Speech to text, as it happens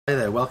Hey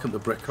there, welcome to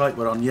Brickright.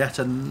 We're on yet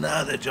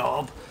another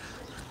job.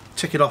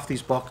 Ticking off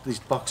these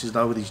boxes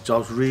now with these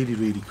jobs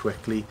really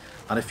quickly.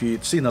 And if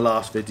you'd seen the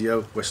last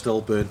video, we're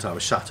still burnt out, we're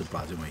shattered,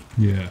 Brad, aren't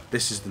we? Yeah.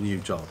 This is the new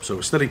job. So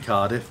we're still in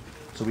Cardiff.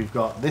 So we've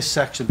got this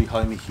section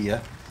behind me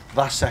here.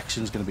 That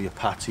section's going to be a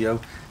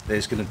patio.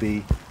 There's going to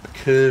be a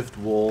curved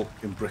wall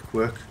in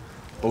brickwork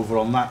over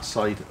on that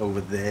side over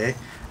there.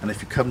 And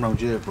if you come round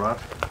here, Brad,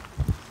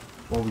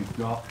 what we've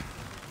got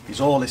is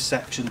all this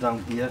section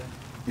down here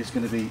is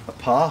going to be a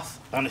path.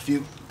 And if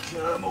you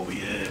come over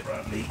here,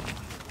 Bradley,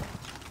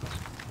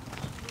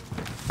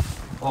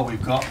 oh, we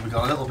got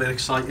a little bit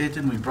excited,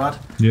 didn't we, Brad?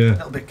 Yeah. A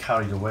little bit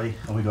carried away,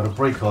 and we've got to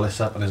break all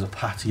this up, and there's a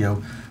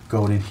patio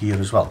going in here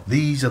as well.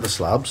 These are the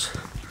slabs.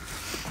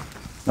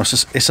 Now,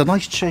 it's a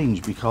nice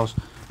change because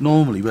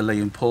normally we're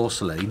laying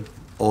porcelain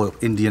or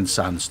Indian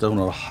sandstone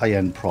or a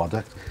high-end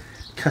product.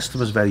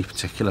 Customer's very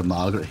particular,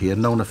 Margaret here,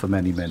 known her for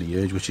many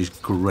years, which is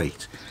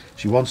great.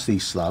 She wants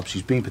these slabs,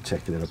 she's been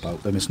particular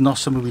about them. It's not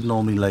something we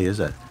normally lay, is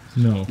it?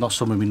 No. Not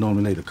something we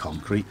normally lay the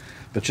concrete,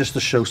 but just to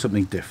show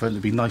something different,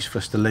 it'd be nice for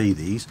us to lay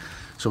these.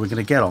 So we're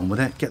going to get on with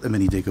it, get the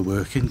mini digger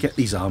working, get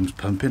these arms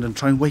pumping and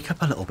try and wake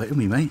up a little bit, don't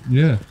we, mate?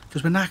 Yeah.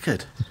 Because we're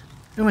knackered,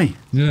 don't we?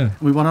 Yeah.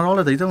 We want on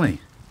holiday, don't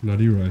we?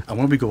 Bloody right. And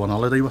when we go on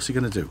holiday, what's he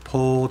going to do?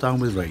 Pour down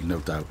with rain, no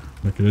doubt.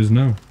 Like it is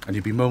now. And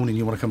you'd be moaning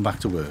you want to come back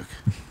to work.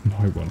 No,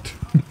 I won't.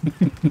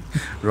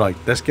 Right,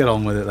 let's get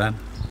on with it then.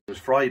 It was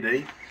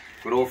Friday.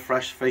 We're all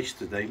fresh-faced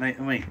today, mate,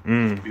 aren't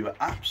we? We were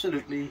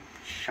absolutely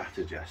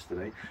shattered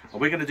yesterday. And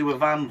we're going to do a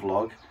van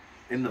vlog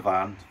in the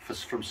van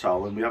from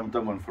Selwyn. We haven't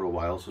done one for a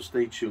while, so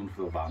stay tuned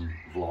for the van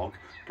vlog.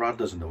 Brad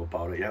doesn't know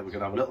about it yet. We're going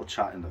to have a little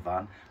chat in the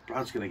van.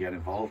 Brad's going to get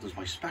involved as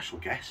my special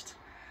guest.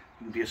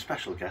 You can be a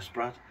special guest,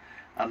 Brad.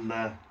 And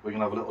we're going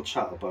to have a little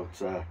chat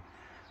about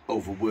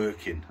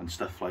overworking and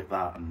stuff like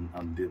that,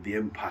 and the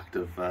impact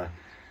of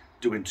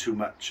doing too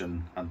much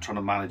and trying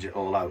to manage it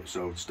all out.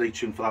 So stay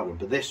tuned for that one.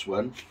 But this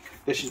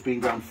has been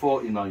down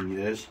 49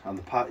 years, and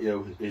the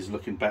patio is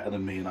looking better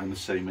than me, and I'm the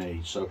same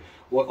age. So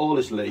what all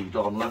is laid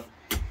on, look,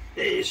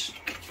 is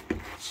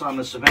sand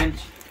and cement,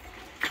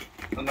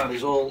 and that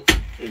is all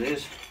it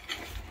is.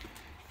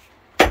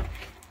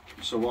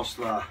 So what's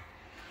that?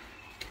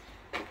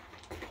 I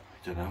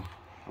don't know,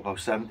 about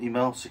 70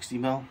 mil, 60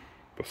 mil?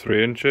 About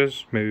 3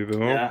 inches, maybe a bit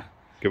more. Yeah.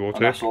 Give or And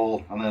take. that's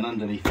all, and then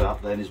underneath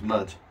that then is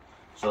mud.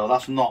 So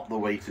that's not the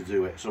way to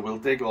do it. So we'll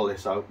dig all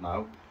this out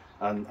now,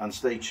 and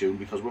stay tuned,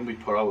 because when we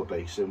put our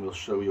base in, we'll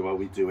show you how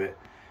we do it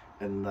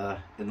in the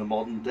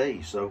modern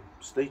day. So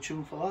stay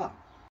tuned for that.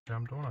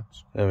 Jam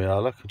donuts. There we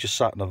are, look, we just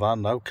sat in the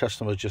van now.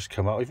 Customers just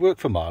come out. We've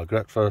worked for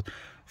Margaret for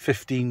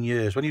 15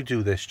 years. When you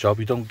do this job,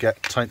 you don't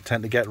tend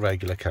to get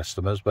regular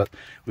customers, but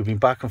we've been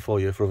back and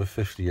forth here for over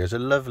 50 years. They're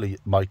lovely,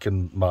 Mike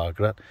and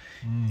Margaret.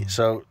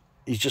 So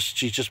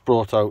she just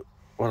brought out,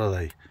 what are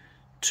they?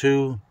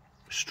 2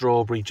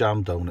 strawberry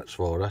jam donuts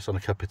for us and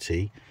a cup of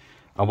tea.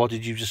 And what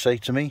did you just say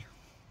to me?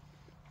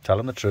 Tell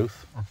them the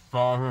truth.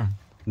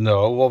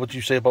 No, what would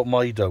you say about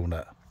my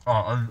donut? Oh,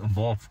 I'm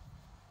both.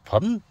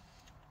 Pardon?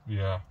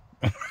 Yeah.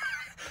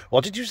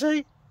 What did you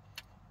say?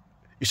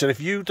 You said if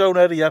you don't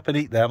hurry up and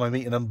eat them, I'm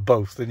eating them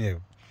both, didn't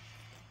you?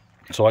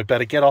 So I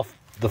better get off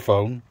the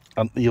phone.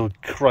 And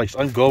Christ,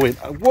 I'm going.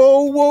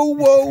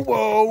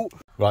 Whoa.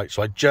 Right,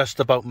 so I just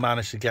about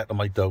managed to get to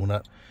my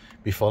donut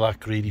before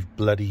that greedy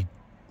bloody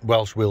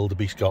Welsh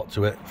wildebeest got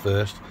to it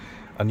first.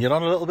 And you're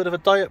on a little bit of a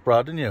diet,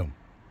 Brad, aren't you?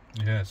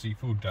 Yeah,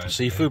 seafood diet.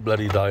 Seafood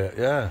bloody diet,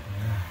 yeah.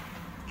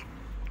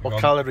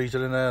 What calories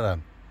are in there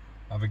then?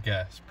 Have a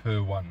guess,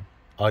 per one.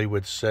 I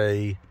would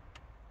say,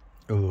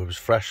 oh, it was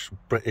fresh,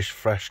 British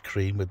fresh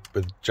cream with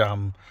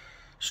jam,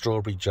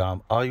 strawberry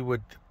jam. I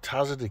would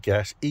hazard a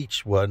guess,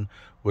 each one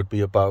would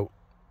be about,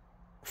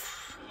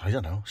 I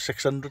don't know,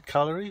 600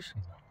 calories?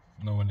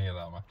 Nowhere near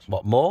that much.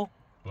 What, more?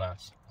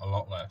 Less. A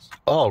lot less.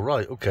 Oh,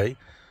 right, okay.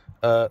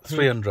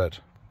 300.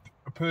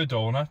 Per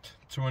donut,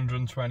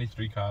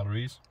 223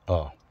 calories.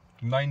 Oh.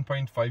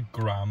 9.5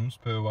 grams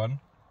per one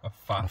of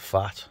fat.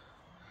 Fat.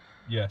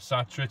 Yeah,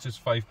 saturated is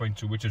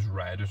 5.2, which is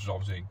red, which is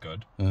obviously ain't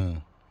good.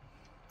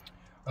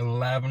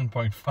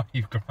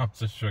 11.5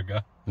 grams of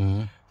sugar.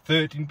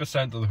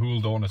 13% of the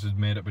whole donut is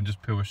made up in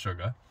just pure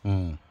sugar.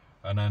 And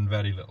then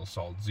very little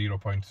salt,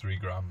 0.3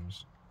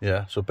 grams.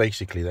 Yeah, so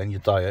basically then your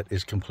diet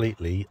is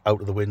completely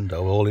out of the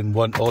window, all in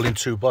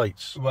 2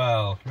 bites.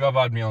 Well, you have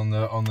had me on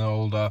the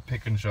old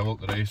pick and shovel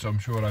today, so I'm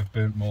sure I've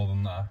burnt more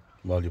than that.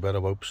 Well, you better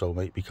hope so,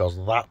 mate,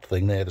 because that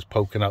thing there that's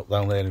poking out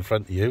down there in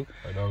front of you,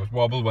 I know, it's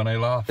wobbled when I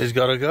laugh. It's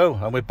got to go,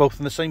 and we're both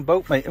in the same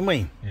boat, mate, aren't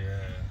we? Yeah.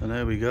 And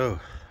there we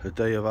go, a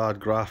day of hard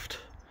graft,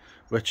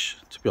 which,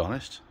 to be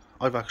honest,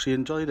 I've actually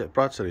enjoyed it.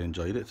 Brad said he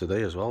enjoyed it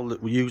today as well.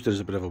 We used it as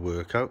a bit of a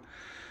workout.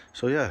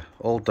 So yeah,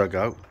 all dug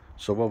out.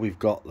 So what we've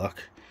got,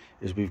 look,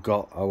 is we've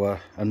got our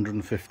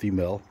 150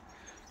 mil.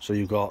 So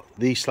you've got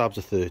these slabs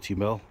are 30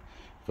 mil.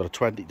 You've got a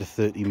 20 to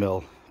 30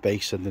 mil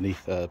base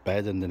underneath,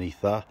 bed underneath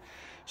that.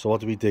 So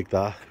what do we dig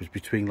that? It was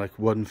between like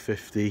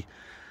 150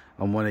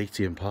 and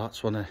 180 in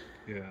parts, wasn't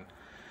it? Yeah.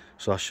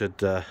 So I should,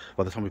 by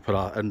the time we put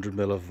our 100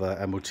 mil of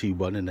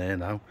MOT1 in there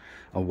now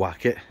and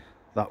whack it,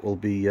 that will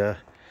be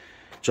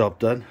job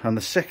done. And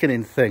the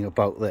sickening thing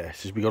about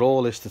this is we got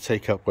all this to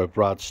take up where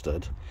Brad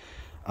stood,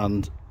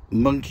 and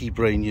monkey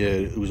brain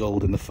here, who's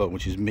holding the phone,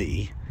 which is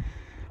me,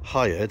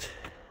 hired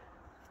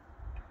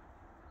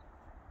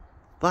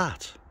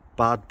that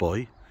bad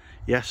boy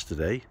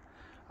yesterday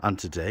and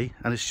today,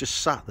 and it's just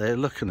sat there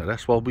looking at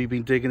us while we've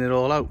been digging it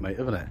all out, mate,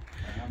 haven't it?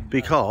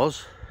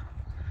 Because,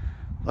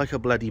 like a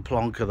bloody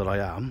plonker that I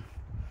am,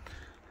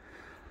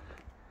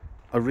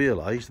 I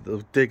realised that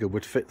the digger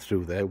would fit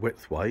through there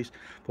width-wise,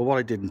 but what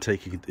I didn't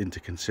take into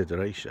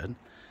consideration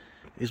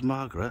is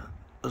Margaret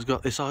has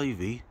got this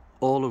ivy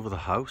all over the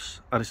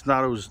house, and it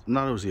narrows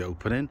the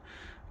opening,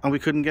 and we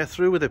couldn't get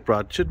through with it,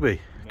 Brad, should we?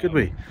 Could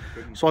we?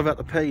 So I've had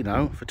to pay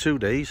now for 2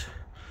 days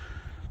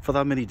for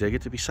that mini digger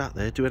to be sat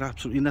there doing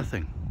absolutely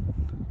nothing.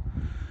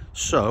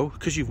 So,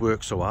 because you've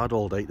worked so hard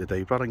all day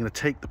today, Brad, I'm going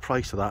to take the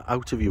price of that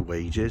out of your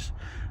wages,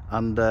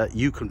 and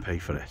you can pay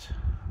for it.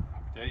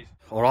 Days.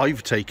 Or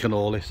I've taken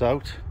all this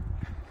out.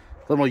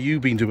 I don't know what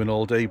you've been doing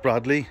all day,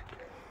 Bradley.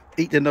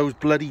 Eating those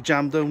bloody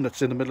jam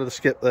donuts in the middle of the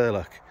skip there,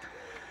 look.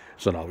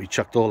 So now we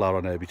chucked all that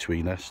on there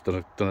between us.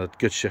 Done a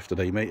good shift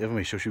today, mate, haven't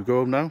we? So should we go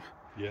home now?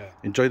 Yeah.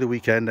 Enjoy the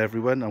weekend,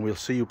 everyone, and we'll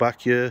see you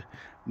back here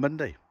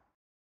Monday.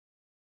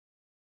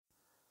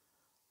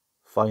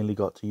 Finally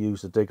got to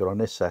use the digger on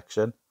this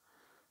section.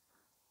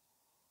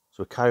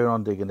 So we're carrying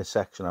on digging this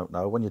section out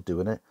now. When you're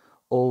doing it,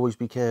 always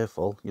be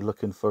careful. You're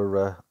looking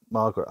for,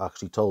 Margaret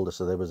actually told us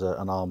that there was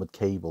an armoured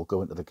cable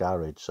going to the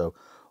garage. So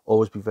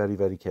always be very,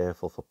 very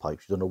careful for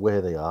pipes. You don't know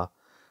where they are.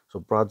 So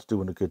Brad's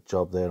doing a good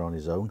job there on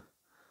his own.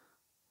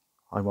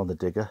 I'm on the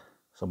digger.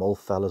 Some old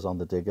fellas on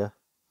the digger.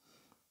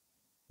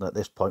 And at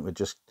this point, we're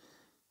just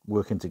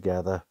working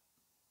together,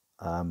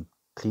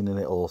 cleaning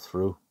it all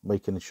through,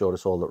 making sure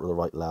it's all at the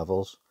right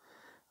levels.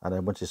 And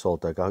then once it's all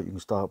dug out, you can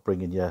start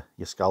bringing your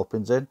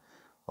scalpings in,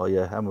 or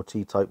your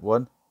MOT type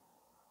 1.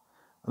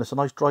 And it's a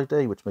nice dry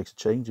day, which makes a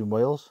change in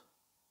Wales.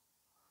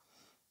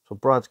 So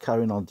Brad's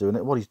carrying on doing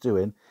it. What he's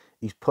doing,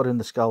 he's putting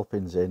the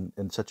scalpings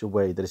in such a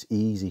way that it's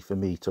easy for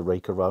me to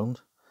rake around.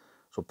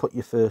 So put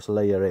your first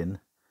layer in,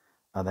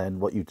 and then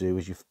what you do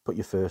is you put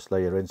your first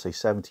layer in, say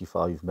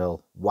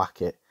 75mm,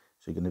 whack it.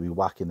 So you're going to be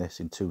whacking this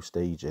in 2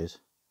 stages.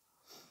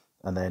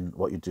 And then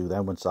what you do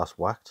then, once that's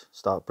whacked,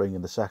 start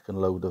bringing the second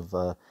load of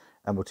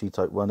MOT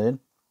type 1 in.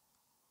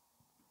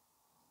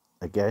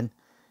 Again,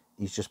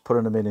 he's just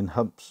putting them in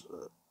humps,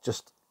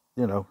 just,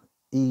 you know,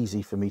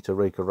 easy for me to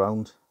rake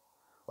around.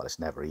 Well, it's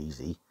never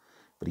easy,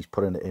 but he's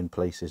putting it in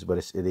places where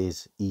it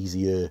is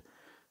easier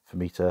for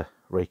me to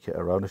rake it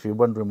around. If you're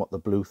wondering what the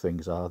blue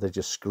things are, they're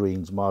just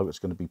screens. Margaret's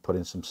going to be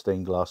putting some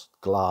stained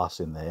glass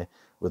in there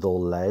with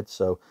all lead,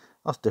 so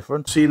that's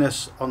different. Seen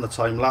us on the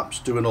time lapse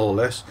doing all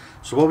this.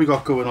 So what we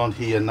got going on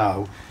here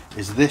now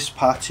is this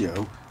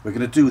patio. We're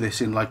going to do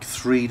this in like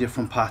 3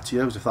 different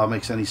patios, if that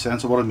makes any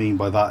sense. And what I mean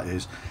by that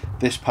is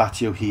this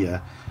patio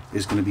here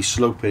is going to be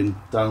sloping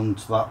down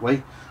to that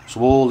way.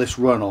 So all this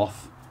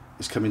runoff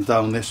is coming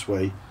down this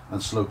way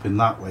and sloping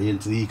that way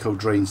into the eco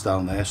drains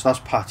down there. So that's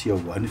patio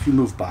 1. If you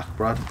move back,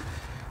 Brad.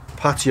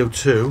 Patio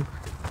 2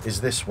 is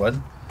this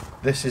one.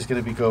 This is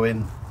going to be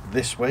going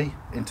this way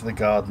into the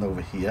garden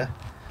over here.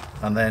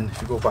 And then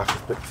if you go back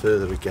a bit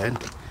further again,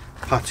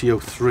 patio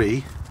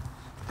 3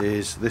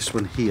 is this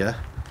one here,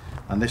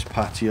 and this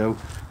patio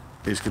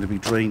is going to be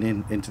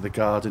draining into the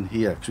garden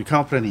here, because we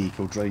can't put any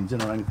eco drains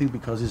in or anything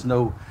because there's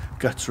no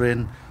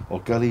guttering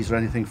or gullies or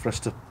anything for us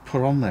to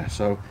put on there.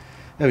 So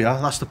there we are,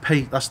 that's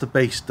the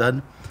base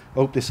done.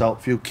 Hope this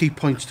helped you. Key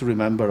points to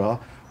remember are,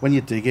 when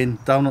you're digging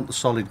down onto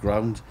solid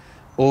ground,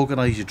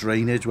 organise your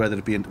drainage, whether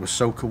it be into a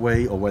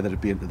soakaway or whether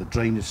it be into the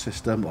drainage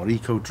system or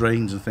eco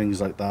drains and things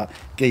like that.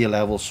 Get your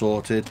level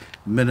sorted.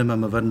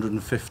 Minimum of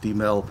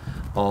 150mm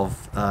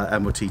of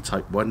MOT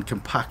type 1,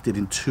 compacted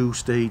in 2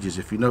 stages.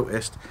 If you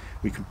noticed,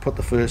 we can put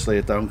the first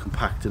layer down,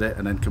 compacted it,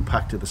 and then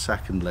compacted the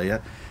second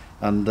layer.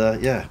 And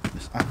yeah,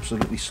 it's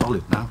absolutely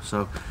solid now.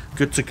 So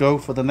good to go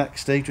for the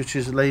next stage, which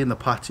is laying the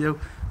patio.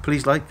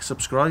 Please like,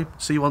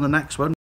 subscribe. See you on the next one.